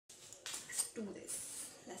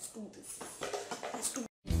Let's do this.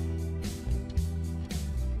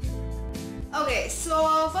 Okay,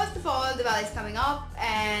 so first of all, Diwali is coming up,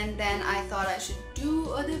 and then I thought I should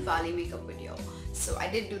do a Diwali makeup video. So I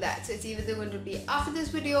did do that. So it's either going to be after this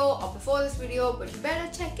video or before this video, but you better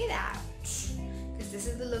check it out because this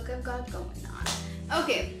is the look I've got going on.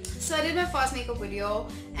 Okay, so I did my first makeup video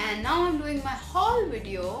and now I'm doing my haul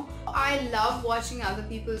video. I love watching other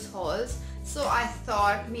people's hauls, so I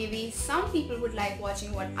thought maybe some people would like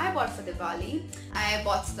watching what I bought for Diwali. I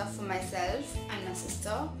bought stuff for myself and my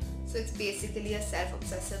sister. So it's basically a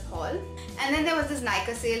self-obsessive haul. And then there was this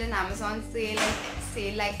Nykaa sale and Amazon sale and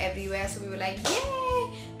sale like everywhere. So we were like,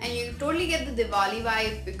 yay! And you totally get the Diwali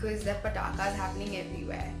vibe because there are patakas happening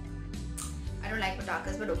everywhere. I don't like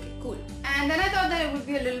patakas, but okay, cool. And then I thought that it would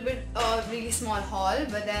be a little bit really small haul,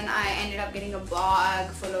 but then I ended up getting a bag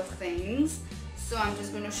full of things. So I'm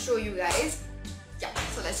just going to show you guys. Yeah,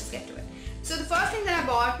 so let's just get to it. So the first thing that I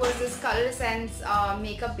bought was this Color Essence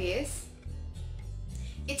makeup base.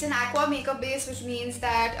 It's an aqua makeup base, which means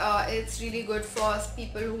that it's really good for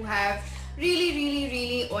people who have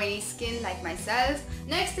really oily skin like myself.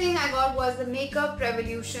 Next thing I got was the Makeup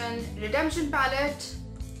Revolution Redemption palette,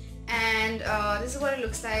 and this is what it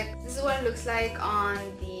looks like. This is what it looks like on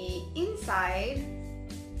the inside.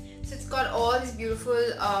 So it's got all these beautiful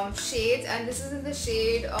shades, and this is in the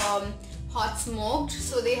shade Hot Smoked.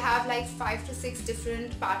 So they have like 5 to 6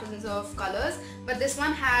 different patterns of colors, but this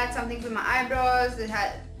one had something for my eyebrows. It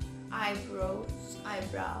had eyebrows,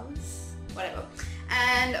 whatever,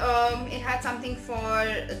 and it had something for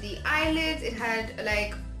the eyelids. It had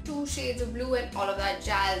like 2 shades of blue and all of that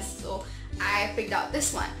jazz, so I picked out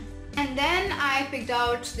this one. And then I picked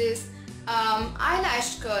out this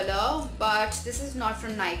eyelash curler, but this is not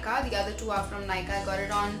from Nykaa. The other 2 are from Nykaa. I got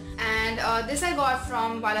it on, and this I got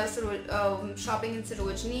from while I was shopping in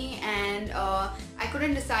Sarojini, and I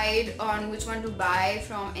couldn't decide on which one to buy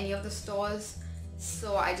from any of the stores,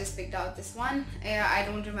 so I just picked out this one. I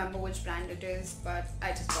don't remember which brand it is, but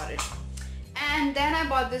I just bought it. And then I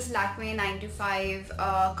bought this Lakme 95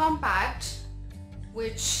 compact,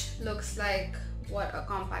 which looks like what a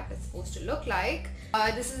compact is supposed to look like.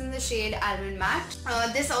 This is in the shade Almond Matte.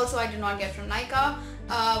 This also I did not get from Nykaa.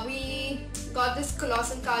 We got this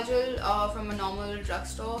Colossal Kajal from a normal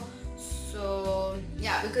drugstore. So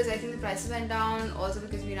yeah, because I think the prices went down, also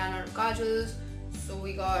because we ran out of kajals. So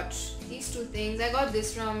we got these 2 things. I got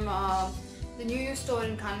this from the New Year store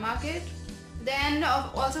in Khan Market. Then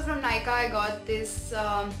also from Nykaa I got this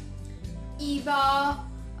Eva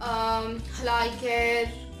Halal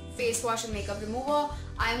Care face wash and makeup remover.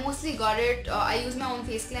 I mostly got it, I use my own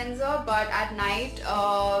face cleanser, but at night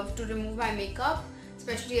to remove my makeup,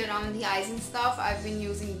 especially around the eyes and stuff, I've been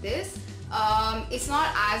using this. It's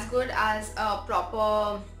not as good as a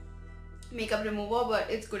proper makeup remover,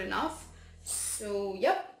 but it's good enough. So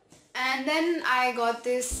yep. And then I got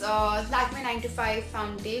this Lakme 95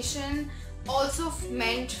 foundation, also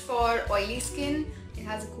meant for oily skin. It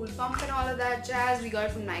has a cool pump and all of that jazz. We got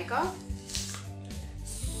it from Nykaa.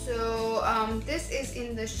 So this is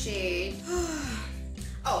in the shade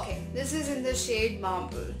okay, this is in the shade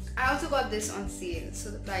Marble. I also got this on sale, so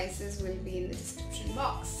the prices will be in the description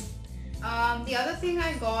box. The other thing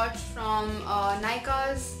I got from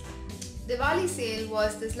Nykaa's Diwali sale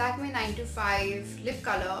was this Lakme 95 lip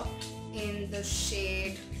color in the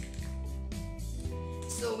shade.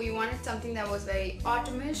 So we wanted something that was very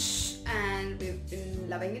autumnish, and we've been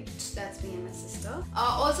loving it. That's me and my sister.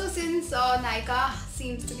 Also, since Nykaa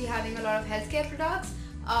seems to be having a lot of healthcare products,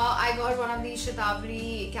 I got one of these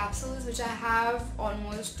Shatavari capsules, which I have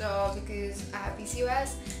almost because I have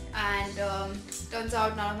PCOS, and turns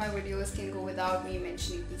out none of my videos can go without me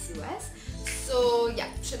mentioning PCOS. So yeah,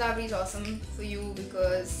 Shatavari is awesome for you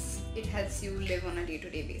because it helps you live on a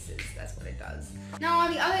day-to-day basis. That's what it does. Now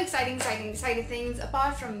the other exciting things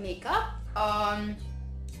apart from makeup are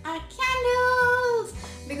candles,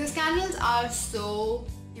 because candles are so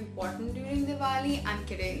important during Diwali. I'm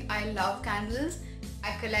kidding, I love candles.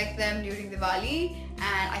 I collect them during Diwali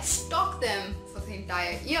and I stock them for the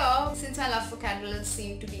entire year. Since my love for candles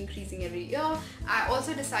seems to be increasing every year, I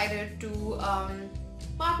also decided to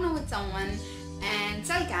partner with someone and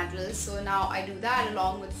sell candles. So now I do that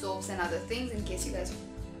along with soaps and other things, in case you guys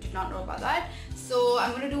did not know about that. So I'm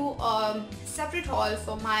going to do a separate haul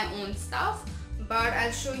for my own stuff, but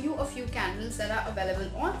I'll show you a few candles that are available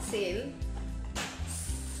on sale.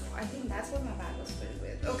 So I think that's what my bag was filled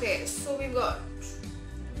with. Okay, so we've got,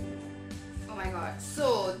 oh my god,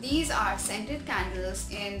 so these are scented candles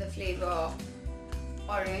in the flavor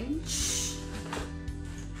orange,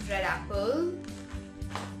 red apple,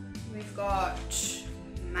 we've got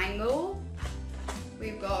mango,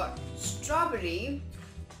 we've got strawberry,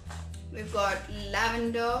 we've got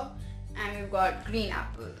lavender, and we've got green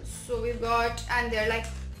apples. So we've got, and they're like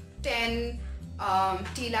 10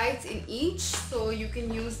 tea lights in each, so you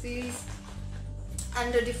can use these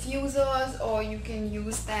under diffusers or you can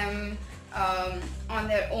use them on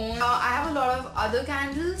their own. I have a lot of other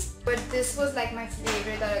candles, but this was like my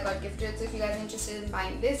favorite that I got gifted, so if you guys are interested in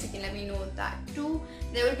buying this, you can let me know that too.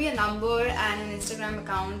 There will be a number and an Instagram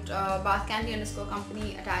account,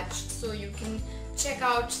 bathcandy_company attached, so you can check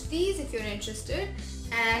out these if you're interested.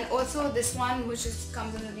 And also this one, which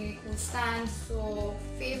comes in a really cool stand, so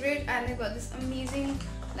favorite. And they've got this amazing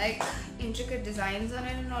like intricate designs on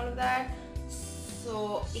it and all of that,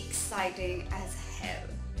 so exciting as hell.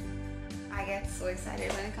 I get so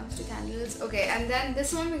excited when it comes to candles. Okay, and then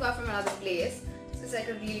this one we got from another place. So it's like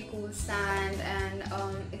a really cool stand, and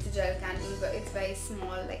it's a gel candle, but it's very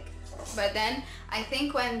small, like. But then I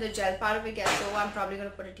think when the gel part of it gets over, I'm probably gonna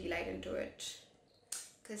put a tea light into it,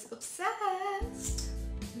 cause obsessed.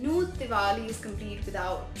 No Diwali is complete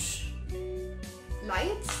without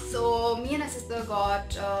lights. So me and my sister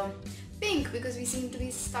got pink because we seem to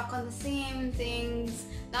be stuck on the same things.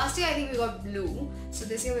 Last year I think we got blue, so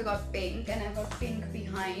this year we got pink, and I got pink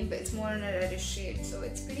behind, but it's more in a reddish shade, so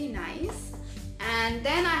it's pretty nice. And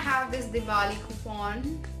then I have this Diwali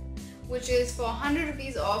coupon, which is for 100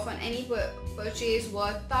 rupees off on any purchase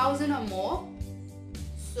worth 1000 or more.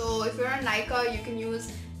 So if you're on Nykaa, you can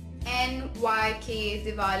use NYK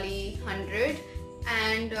Diwali 100,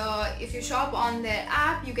 and if you shop on their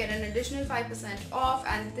app, you get an additional 5% off,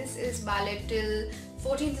 and this is valid till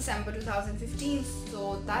 14th December 2015,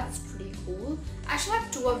 so that's pretty cool. I actually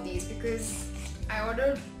have two of these because I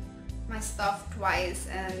ordered my stuff twice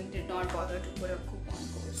and did not bother to put a coupon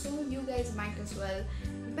code, so you guys might as well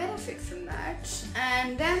benefit from that.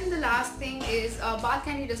 And then the last thing is Bath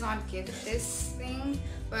Candy does not give this thing,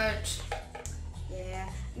 but yeah,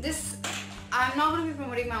 this, I'm not going to be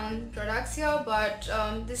promoting my own products here, but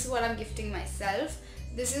this is what I'm gifting myself.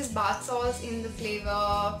 This is bath salts in the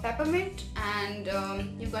flavor Peppermint, and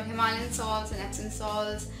you've got Himalayan salts and Epsom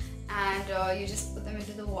salts, and you just put them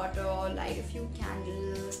into the water, light a few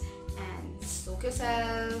candles and soak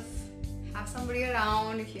yourself. Have somebody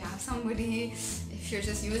around if you have somebody. If you're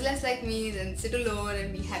just useless like me, then sit alone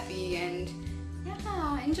and be happy and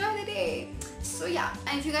yeah, enjoy the day. So yeah,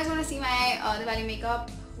 and if you guys want to see my Diwali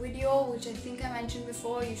makeup video, which I think I mentioned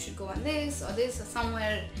before, you should go on this or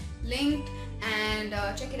somewhere linked and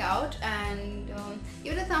check it out, and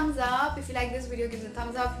give it a thumbs up. If you like this video, give it a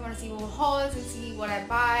thumbs up. If you want to see more hauls and see what I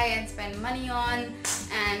buy and spend money on,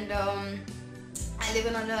 and I live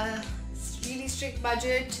on a really strict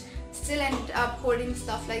budget, still end up holding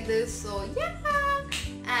stuff like this, so yeah.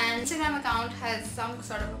 And Instagram account has some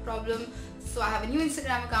sort of a problem, so I have a new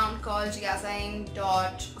Instagram account called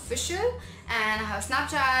Jigyasaing.official, and I have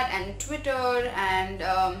Snapchat and Twitter and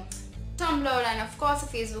Tumblr, and of course a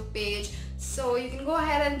Facebook page. So you can go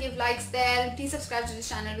ahead and give likes there, and please subscribe to this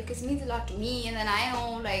channel because it means a lot to me, and then I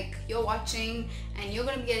know like you're watching and you're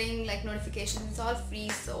gonna be getting like notifications. It's all free,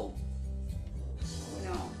 so you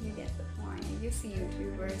know, you get the point. You see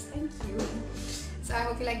YouTubers, thank you. So I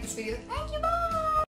hope you like this video. Thank you, bye.